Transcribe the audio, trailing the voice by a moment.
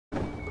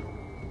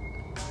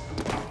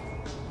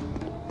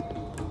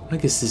I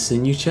guess this is a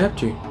new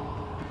chapter.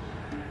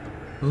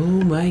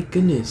 Oh my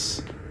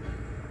goodness.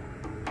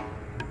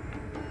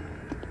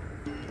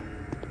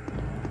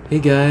 Hey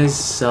guys,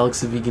 it's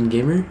Alex the Vegan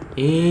Gamer,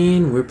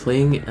 and we're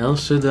playing El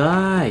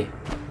Shaddai.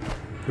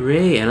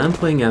 Hooray, and I'm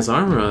playing as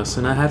Armaros,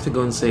 and I have to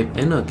go and save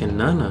Enoch and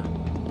Nana.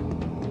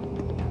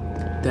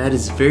 That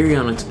is very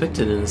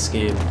unexpected in this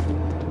game.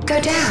 Go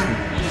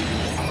down.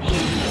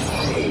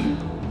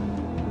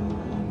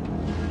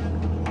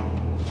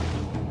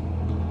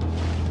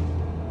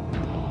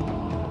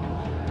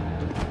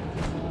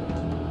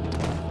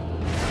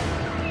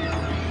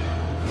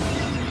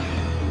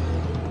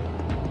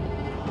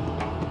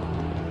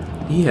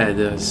 He had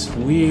this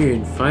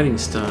weird fighting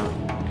style.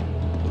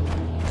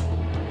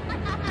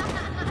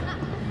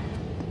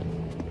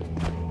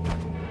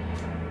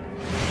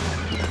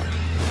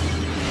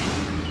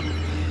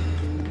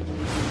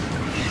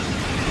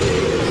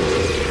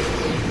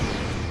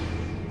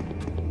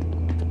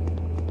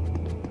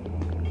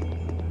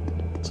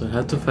 So I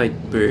have to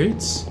fight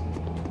birds?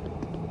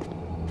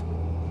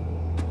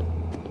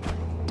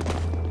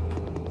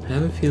 I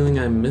have a feeling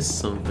I missed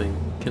something.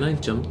 Can I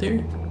jump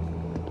there?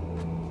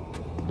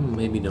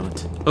 Maybe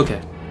not. Okay.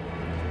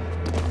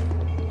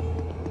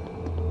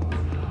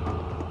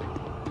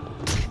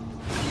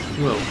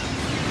 Whoa.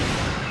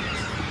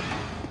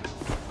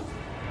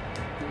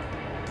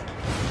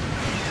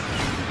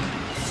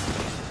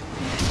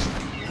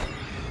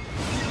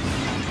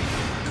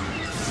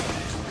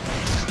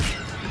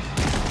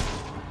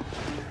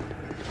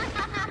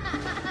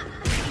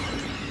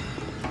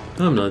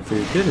 I'm not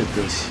very good at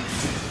this.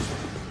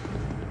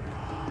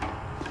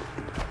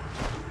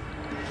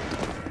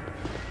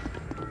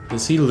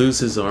 Does he lose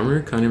his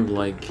armor, kind of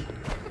like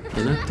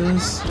Enoch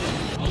does?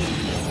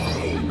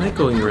 I like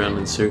going around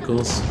in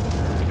circles.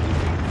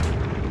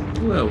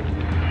 Whoa.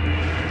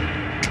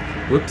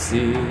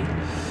 Whoopsie.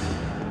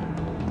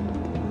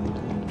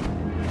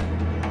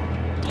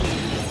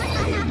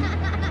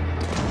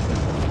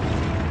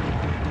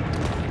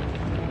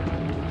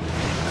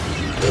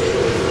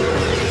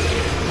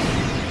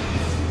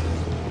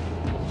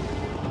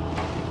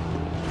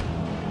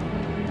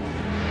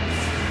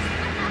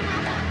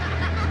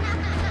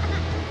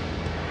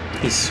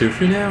 He's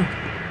surfer now?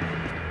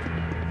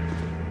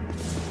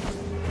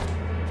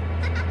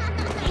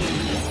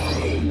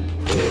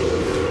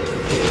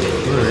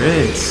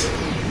 Alright.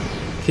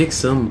 Kick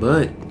some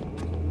butt.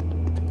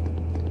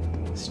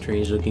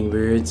 Strange looking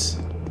birds.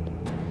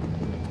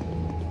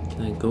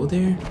 Can I go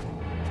there?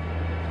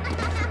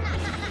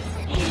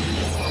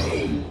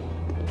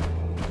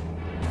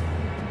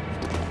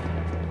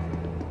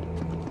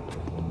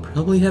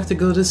 Probably have to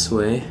go this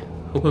way.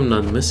 Hope I'm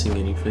not missing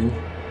anything.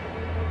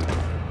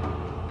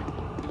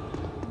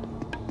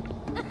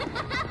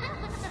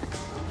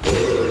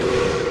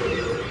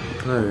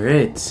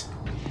 Alright.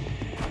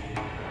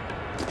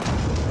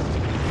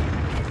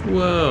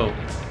 Whoa.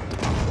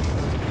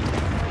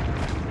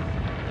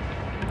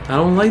 I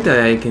don't like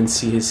that I can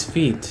see his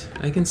feet.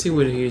 I can see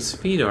where his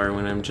feet are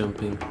when I'm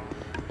jumping.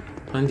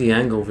 I find the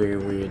angle very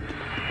weird.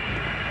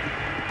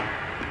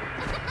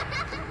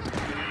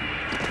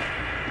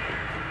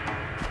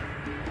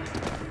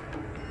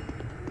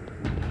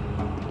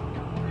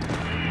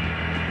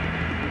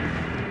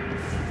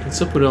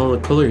 What's up with all the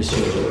colors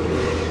changing?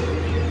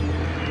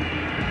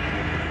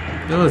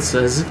 Oh, it's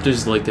as if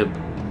there's like a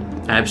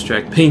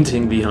abstract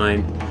painting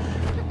behind.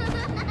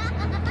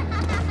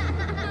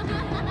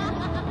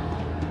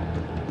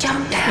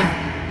 Jump down.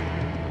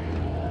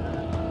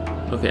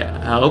 Okay,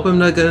 I hope I'm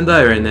not gonna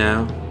die right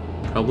now.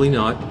 Probably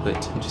not,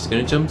 but I'm just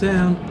gonna jump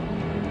down.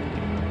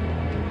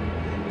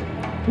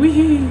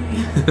 Whee!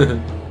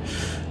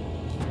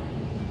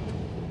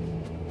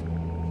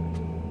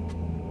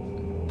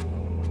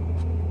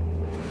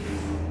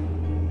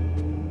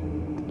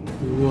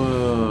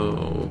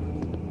 Whoa.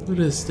 What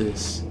is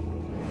this?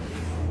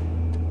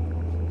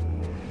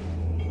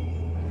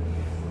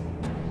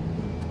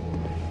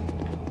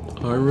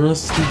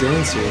 Armaros the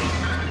Dancer.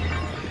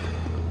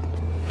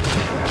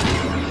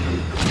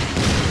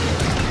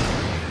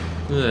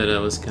 That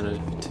was kind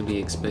of to be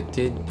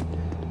expected.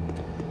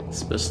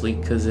 Especially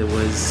because it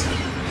was...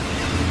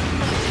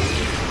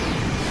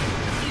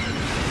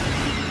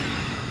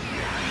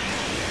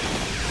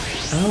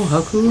 Oh,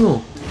 how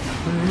cool!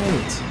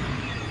 Alright.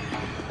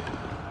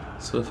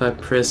 So if I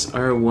press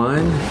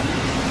R1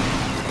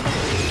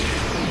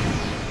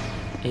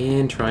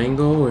 and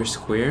triangle or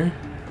square,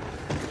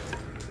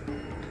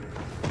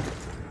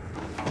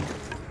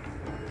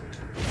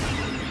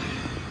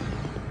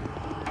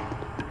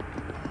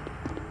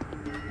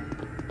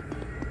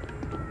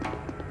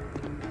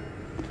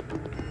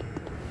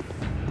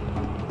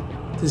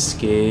 this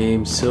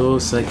game so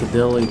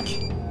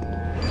psychedelic.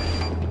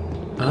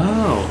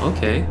 Oh,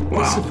 okay.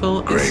 Wow,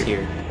 Lucifel is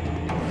here.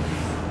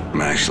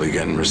 I'm actually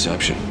getting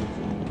reception.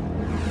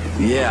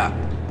 Yeah,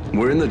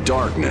 we're in the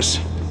darkness.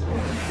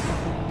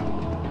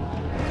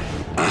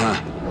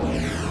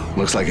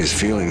 Looks like his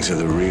feelings are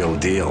the real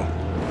deal.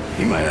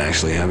 He might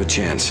actually have a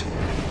chance.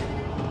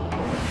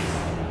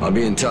 I'll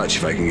be in touch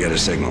if I can get a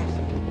signal.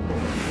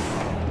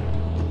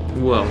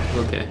 Whoa,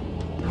 okay.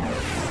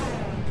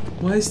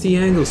 Why is the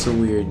angle so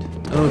weird?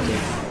 Okay.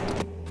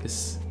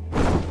 This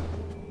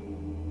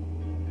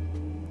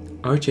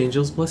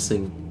Archangel's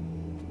blessing.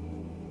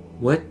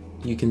 What?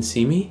 You can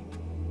see me?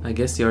 I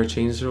guess the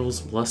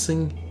Archangel's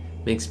blessing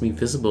makes me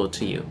visible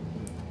to you.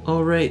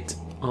 Alright,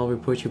 I'll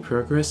report your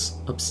progress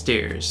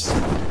upstairs.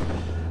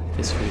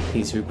 Guess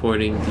he's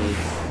reporting the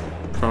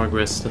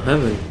progress to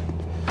heaven.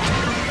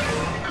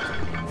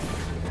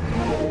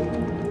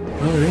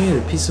 Alright,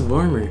 a piece of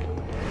armor.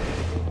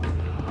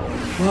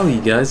 Wow,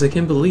 you guys, I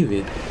can't believe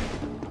it.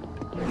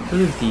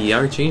 What if the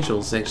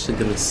Archangel's actually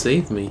gonna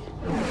save me?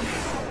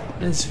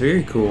 That's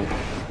very cool.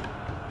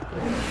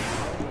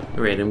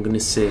 Alright, I'm gonna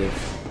save.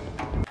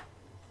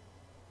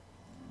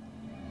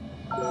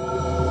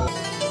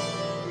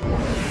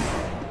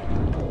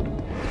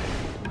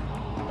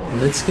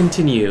 Let's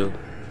continue.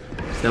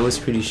 That was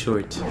pretty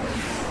short.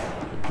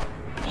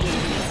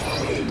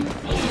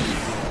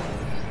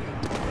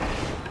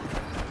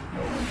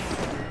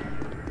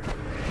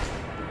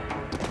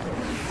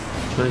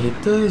 Can I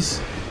hit those?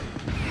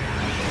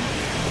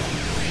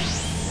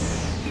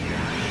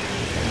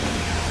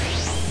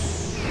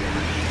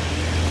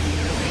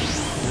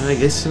 I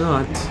guess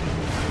not.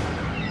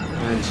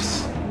 I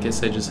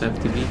guess I just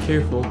have to be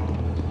careful.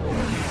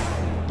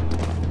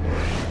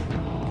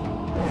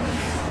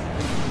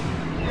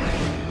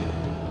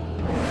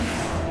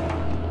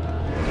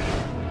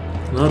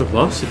 A lot of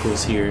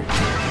obstacles here. I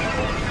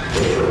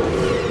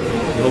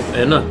hope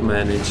Enoch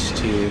managed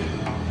to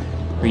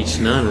reach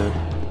Nana.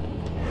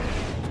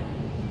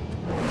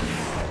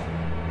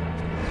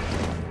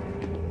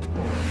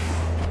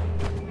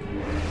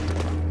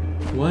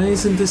 Why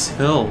isn't this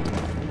hell?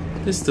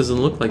 This doesn't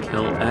look like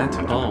hell at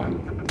all.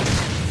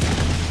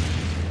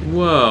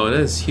 Whoa,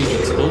 that's a huge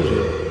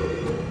explosion.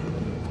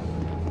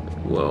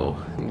 Whoa,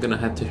 I'm gonna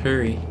have to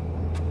hurry.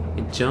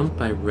 I jump,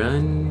 I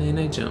run, and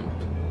I jump.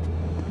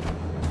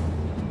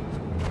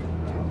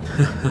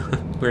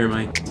 Where am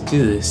I? Let's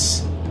do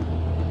this.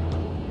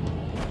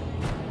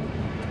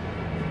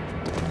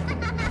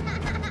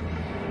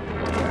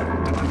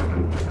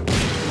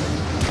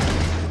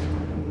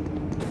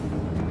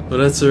 Well,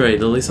 that's alright,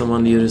 at least I'm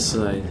on the other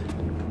side.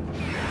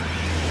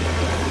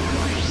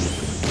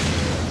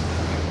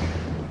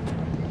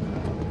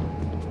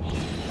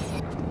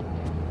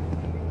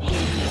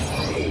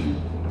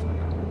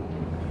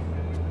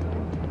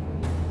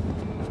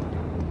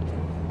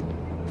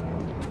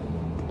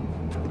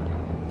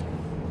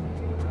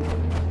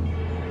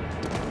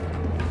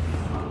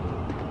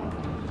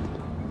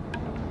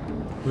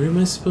 Where am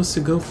I supposed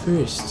to go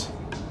first?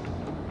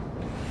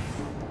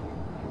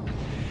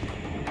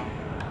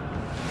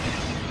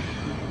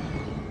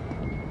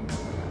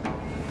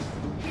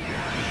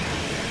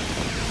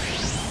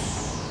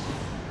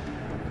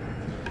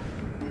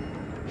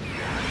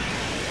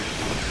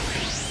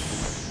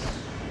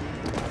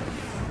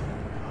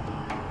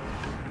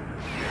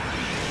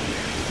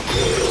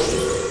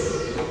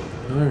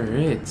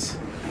 Alright.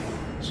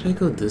 Should I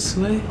go this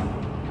way?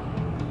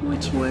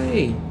 Which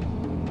way?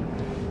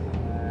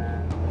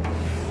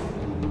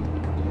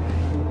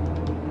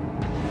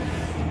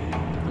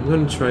 I'm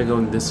gonna try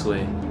going this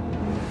way.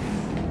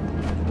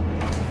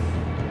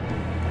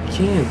 I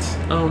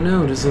can't. Oh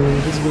no, there's an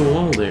invisible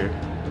wall there.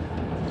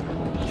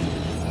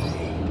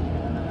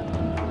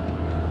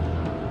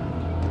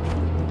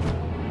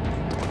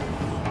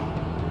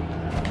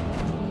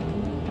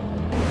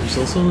 There's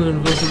also an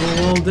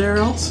invisible wall there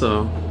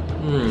also.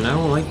 I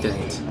don't like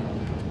that.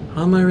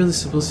 How am I really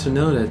supposed to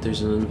know that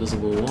there's an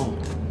invisible wall?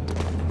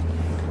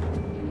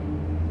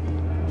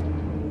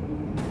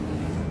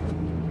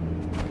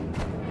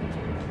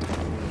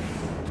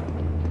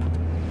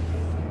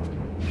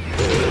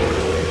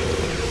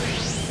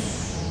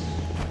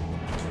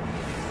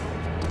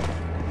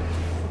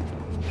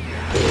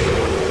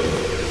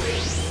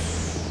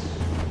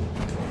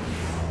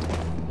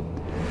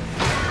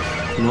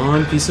 Come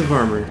on, piece of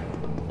armor.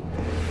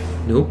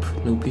 Nope,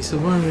 no piece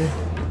of armor.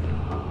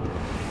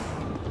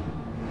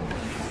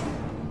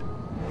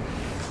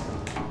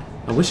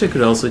 I wish I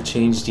could also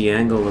change the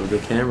angle of the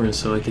camera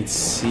so I could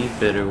see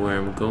better where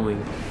I'm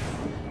going.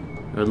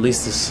 Or at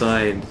least the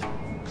side.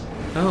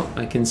 Oh,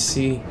 I can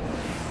see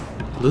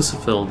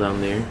Lucifel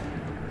down there.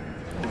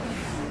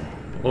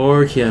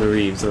 Or Keanu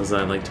Reeves, as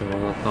I like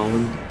to call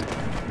him.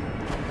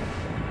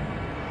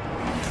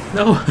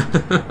 No!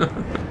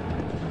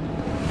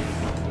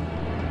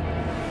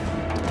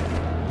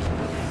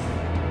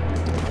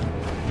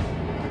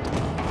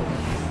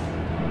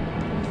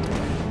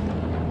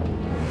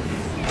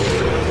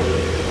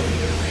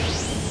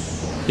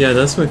 Yeah,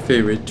 that's my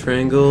favorite.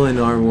 Triangle and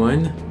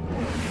R1.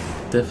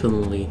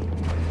 Definitely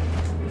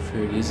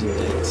prefer using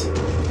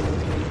that.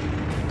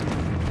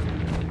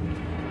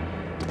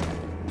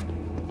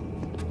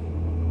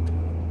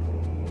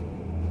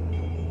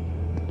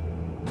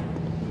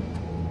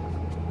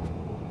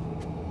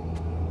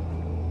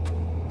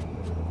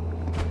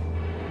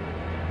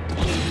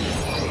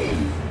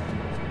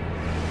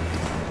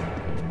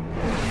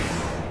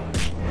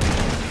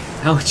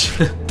 Ouch.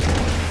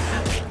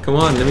 Come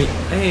on, let me...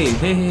 Hey,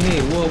 hey, hey,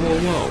 hey, whoa, whoa,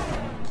 whoa.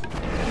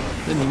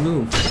 Let me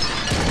move.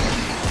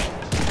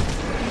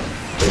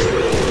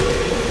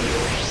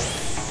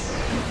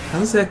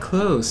 How's that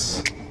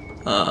close?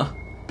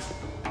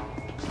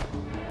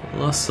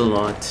 Lost a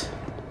lot.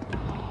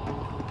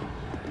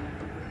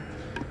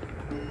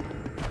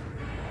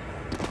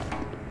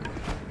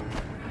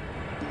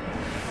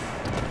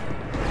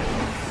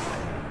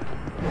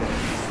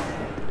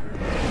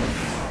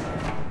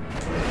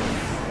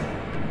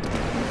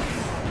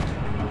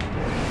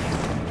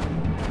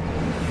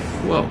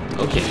 Whoa,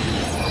 okay.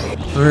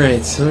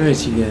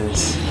 Alright, you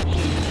guys.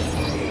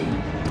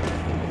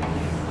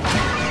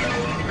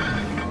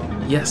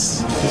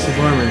 Yes, piece of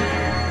armor.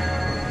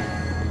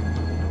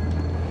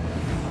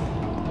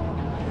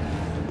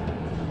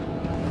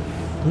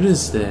 What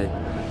is that?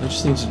 I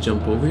just need to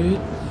jump over it?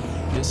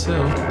 Guess so.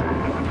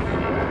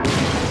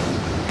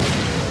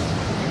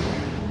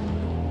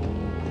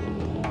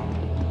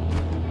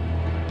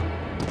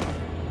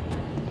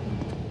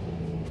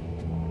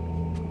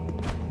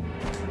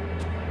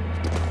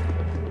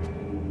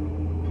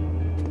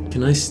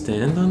 Can I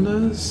stand on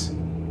those?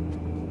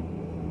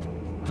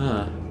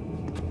 Ah.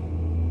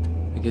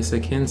 I guess I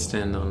can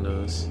stand on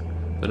those,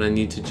 but I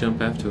need to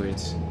jump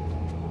afterwards.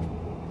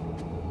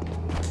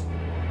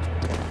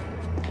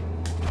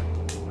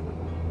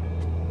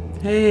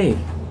 Hey!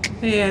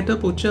 Hey, I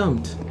double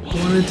jumped. I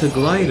wanted to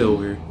glide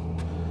over.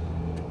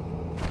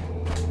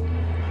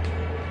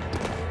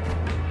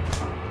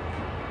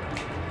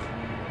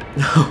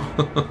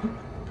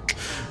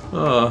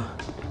 Oh.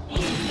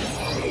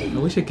 I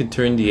wish I could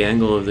turn the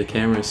angle of the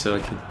camera so I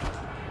could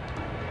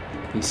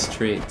be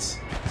straight.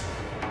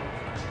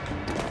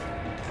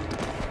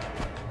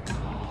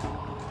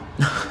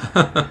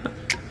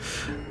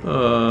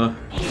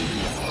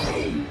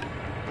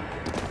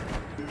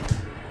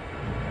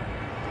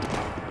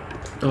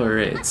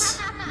 Alright.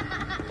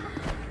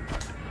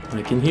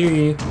 I can hear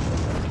you.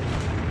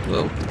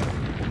 Whoa.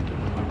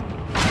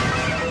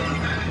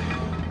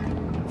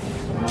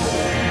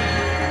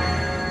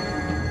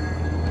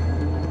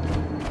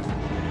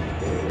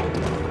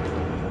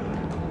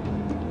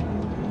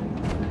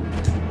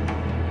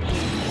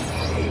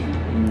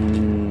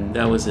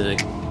 That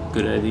wasn't a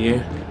good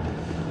idea.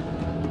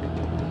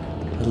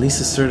 At least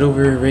to start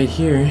over right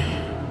here.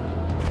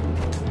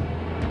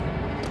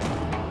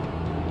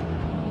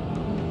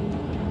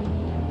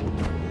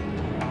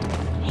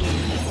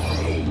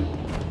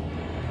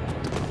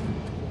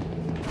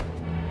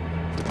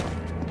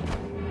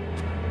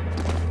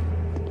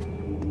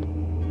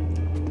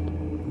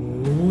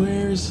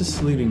 Where is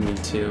this leading me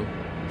to?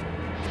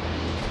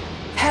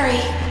 Hurry!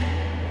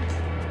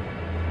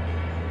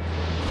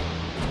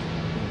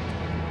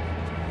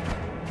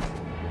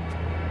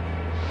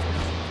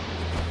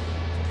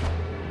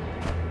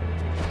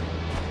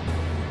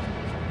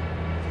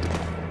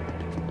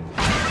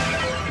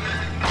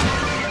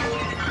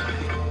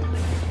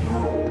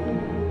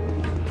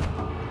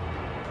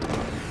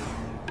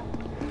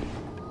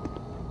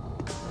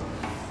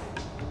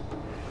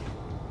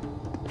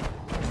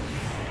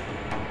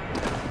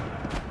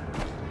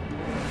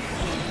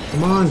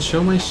 Come on,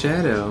 show my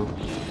shadow.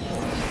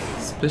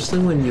 Especially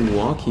when you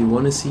walk, you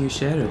want to see your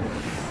shadow.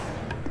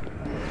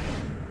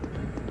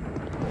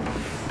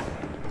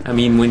 I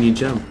mean, when you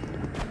jump.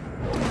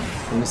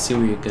 Let me see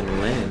where you're gonna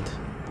land.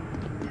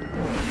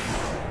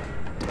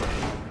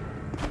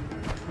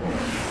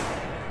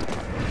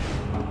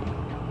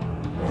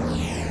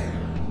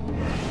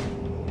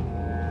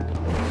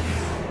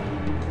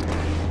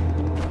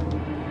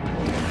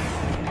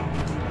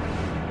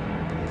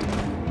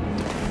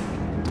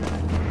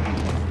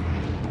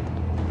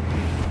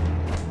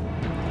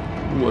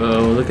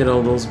 Whoa, look at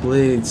all those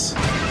blades.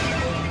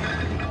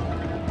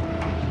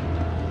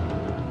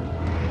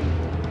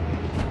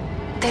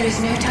 There is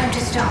no time to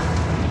stop.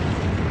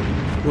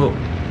 Whoa.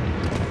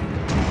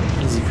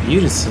 Easy for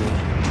you to say.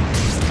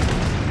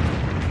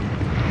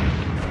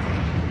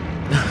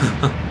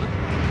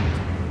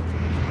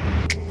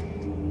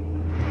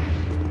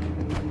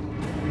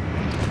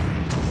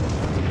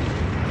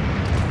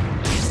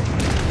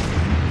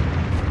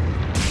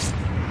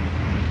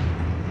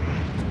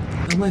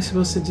 How am I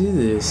supposed to do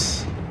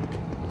this?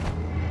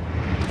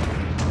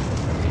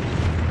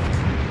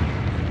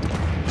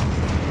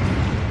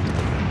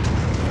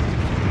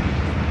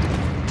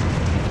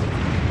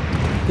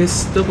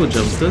 This double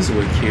jump does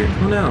work here.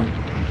 Oh no.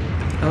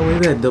 Oh,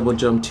 maybe I double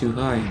jumped too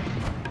high.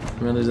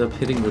 I ended up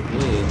hitting the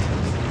blade.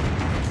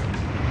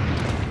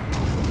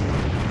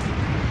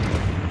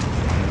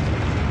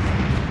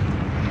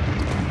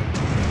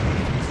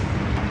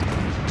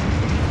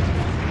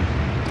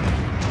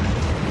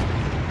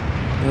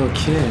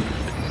 Okay.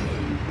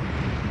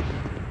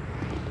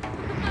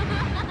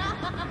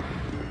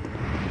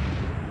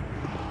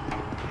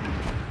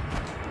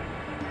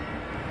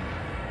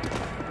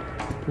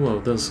 Whoa,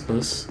 that was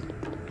close.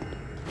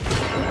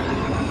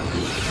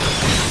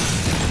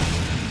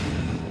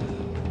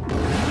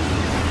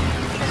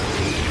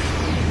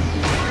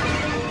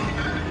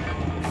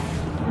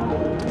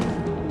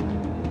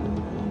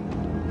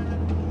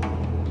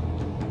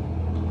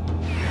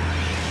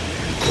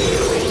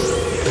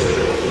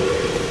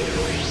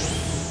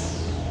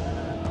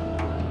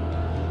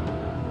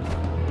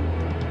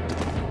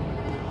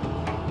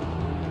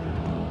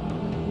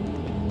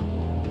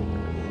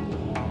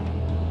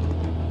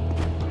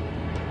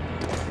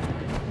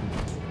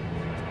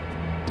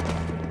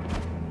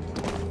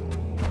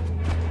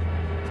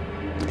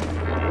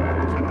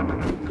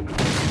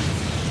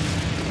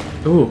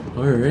 Oh,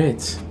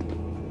 alright.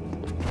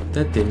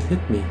 That didn't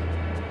hit me.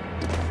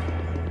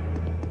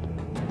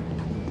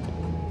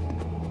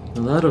 A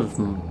lot of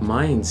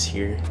mines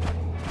here.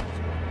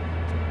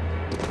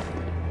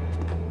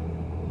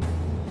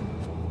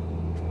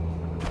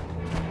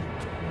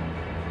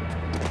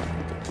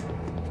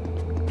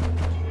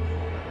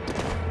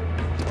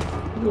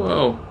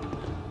 Whoa.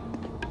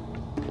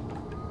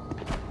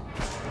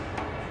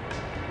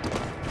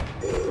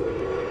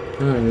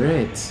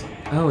 Alright.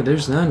 Oh,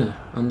 there's Nana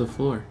on the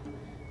floor.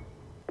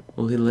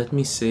 Will he let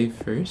me save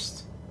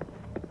first?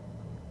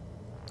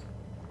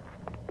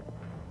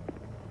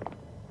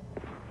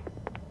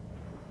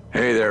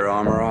 Hey there,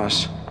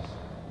 Armaros.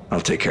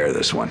 I'll take care of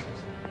this one.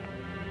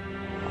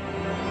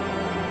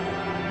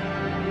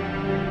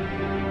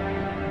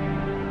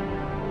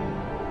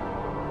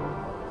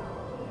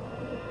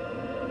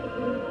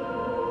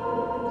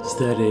 Is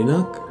that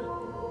Enoch?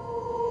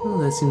 Well,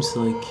 that seems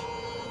like...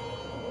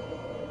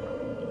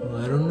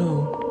 Well, I don't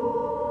know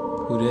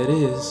who that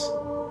is.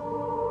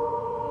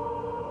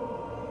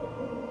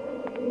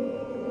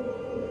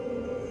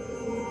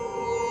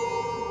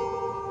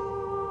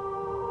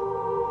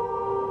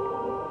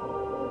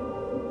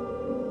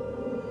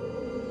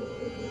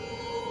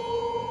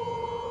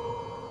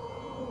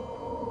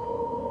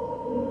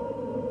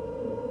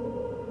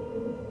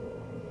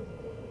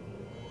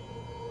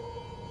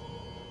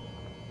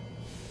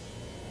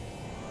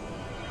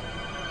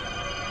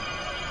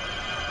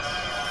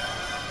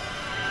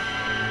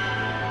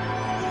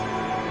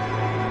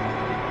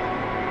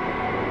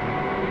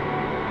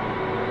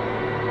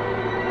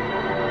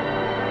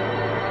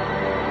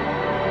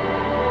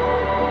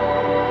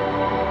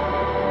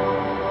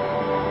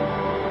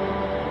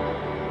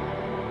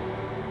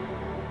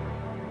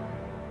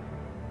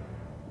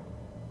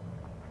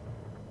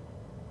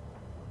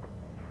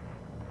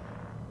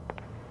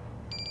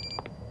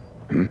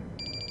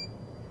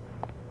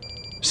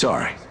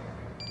 Sorry.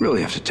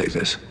 Really have to take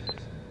this.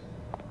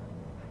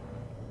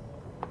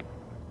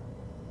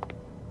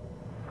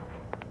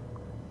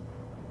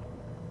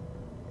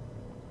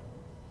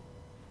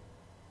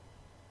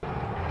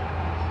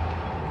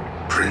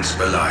 Prince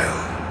Belial.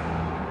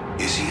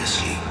 Is he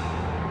asleep?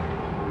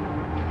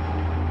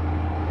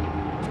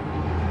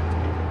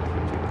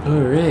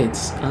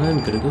 Alright, I'm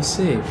gonna go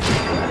save.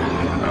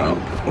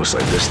 Oh, looks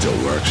like this still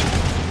works.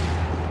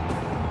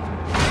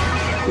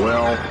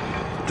 Well,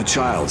 the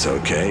child's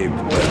okay,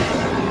 but...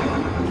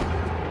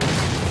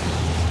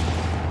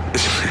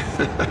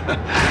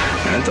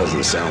 That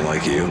doesn't sound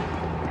like you.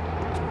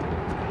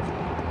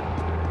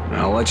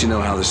 I'll let you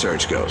know how the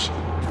search goes.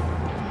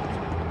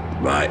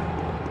 Bye.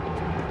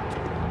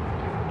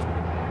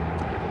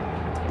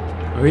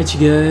 Alright,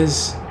 you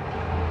guys.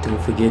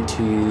 Don't forget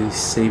to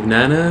save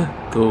Nana,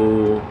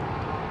 go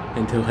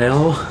into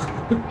hell,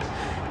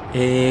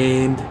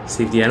 and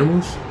save the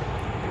animals.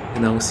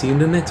 And I will see you in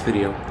the next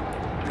video.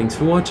 Thanks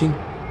for watching.